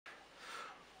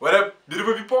What up,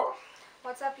 beautiful people?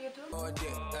 What's up, YouTube?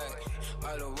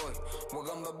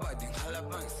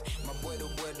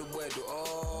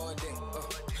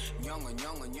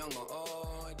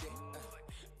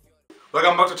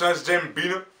 Welcome back to channel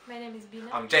Jay&bina. My name is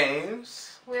Bina. I'm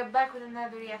James. We are back with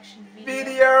another reaction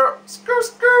video.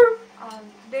 Skirt.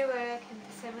 Today we're reacting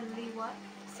to 7 Liwa,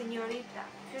 Señorita,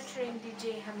 featuring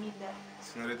DJ Hamida.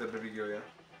 Señorita, baby girl, yeah?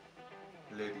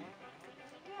 Lady.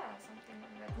 Yeah, something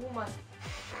like that. Woman.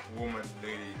 Woman,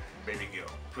 lady, baby girl.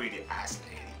 Pretty ass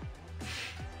lady.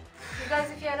 You guys,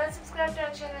 if you are not subscribed to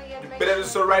our channel yet, You make better do sure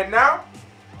so right now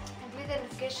and click the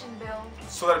notification bell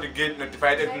so that you get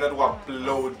notified every time that we're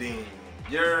uploading.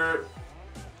 Yeah.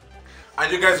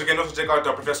 And you guys, you can also check out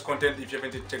our previous content if you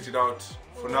haven't checked it out.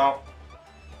 For now,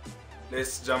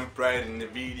 let's jump right in the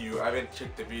video. I haven't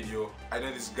checked the video. I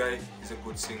know this guy is a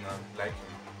good singer. Like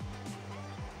him.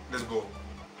 Let's go.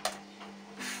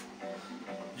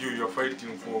 You're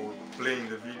fighting for playing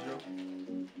the video.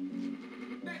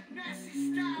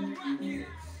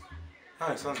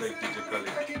 Ah, it sounds like DJ Khaled.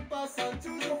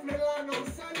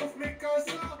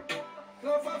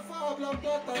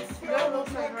 Girl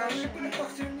looks like Russian.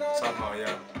 Somehow,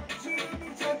 yeah.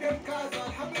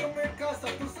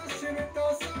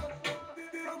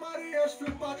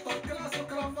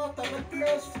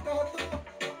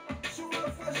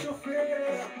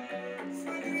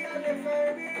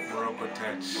 Morocco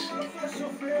touch.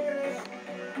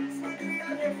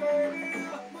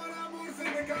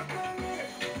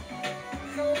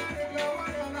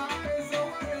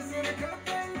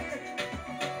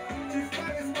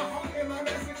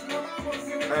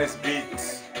 Nice beat.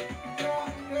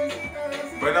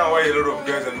 But now why a lot of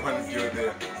guys and one girl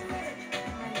there?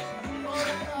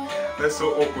 That's so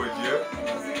awkward, yeah?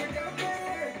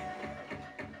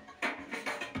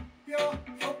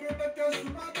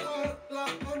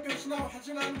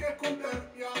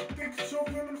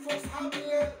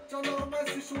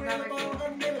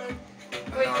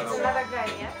 Wait, it's another guy,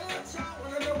 yeah? Or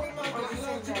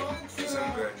the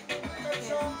same guy?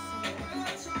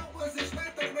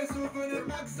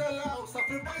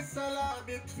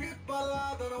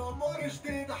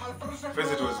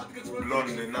 First it was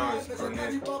blonde and now it's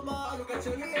brunette.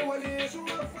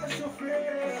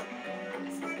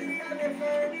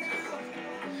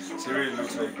 She really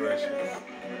looks like Russia.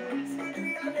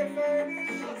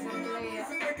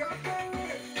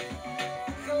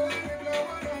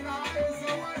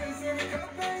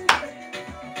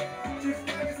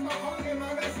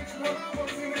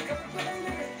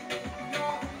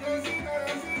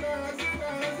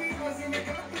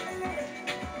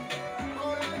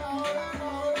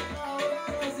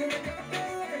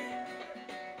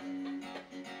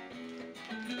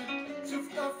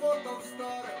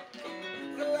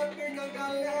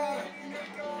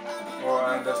 Oh,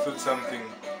 I understood something.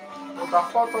 Oh, the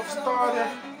photo story.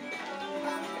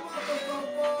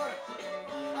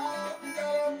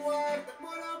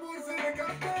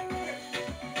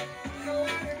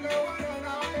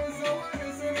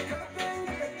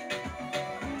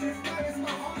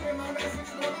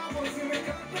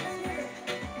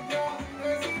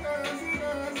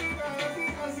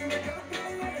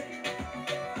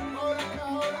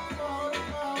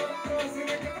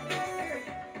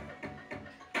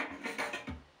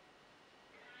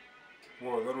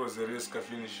 Wow, that was a risk of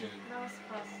finishing. That was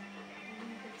fast. I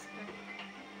didn't expect.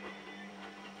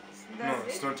 No,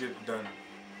 it's not yet done.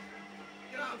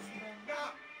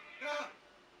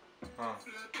 Ah.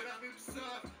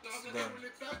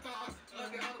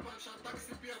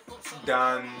 It's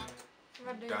done.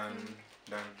 Done.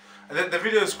 And then the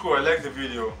video is cool. I like the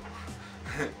video.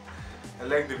 I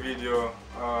like the video.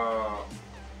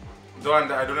 Though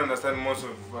I don't understand most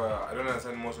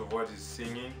of what he's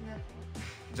singing.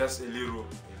 Just a little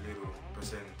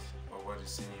percent of what he's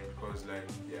singing, because like,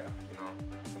 yeah, you know,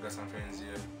 I got some friends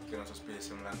here can also speak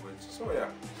some language. So yeah,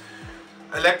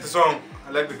 I like the song.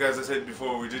 I like the guys. I said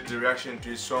before, we did the reaction to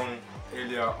his song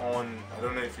earlier on. I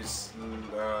don't know if it's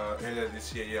earlier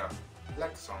this year. Yeah, I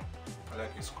like the song. I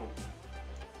like it's cool.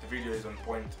 The video is on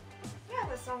point. Yeah,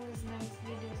 the song is nice. The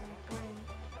video is on point.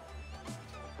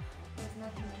 There's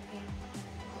nothing to gain.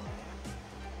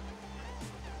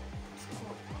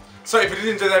 So if you did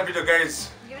enjoy that video,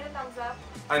 guys, give it a thumbs up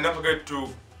and don't forget to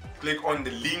click on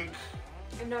the link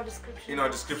in our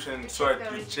description. So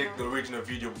that you check the original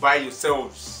video by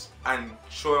yourselves and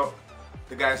show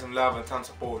the guys some love and some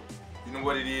support. You know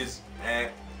what it is.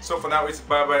 So for now, it's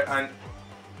bye bye and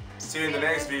see you in the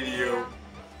next video.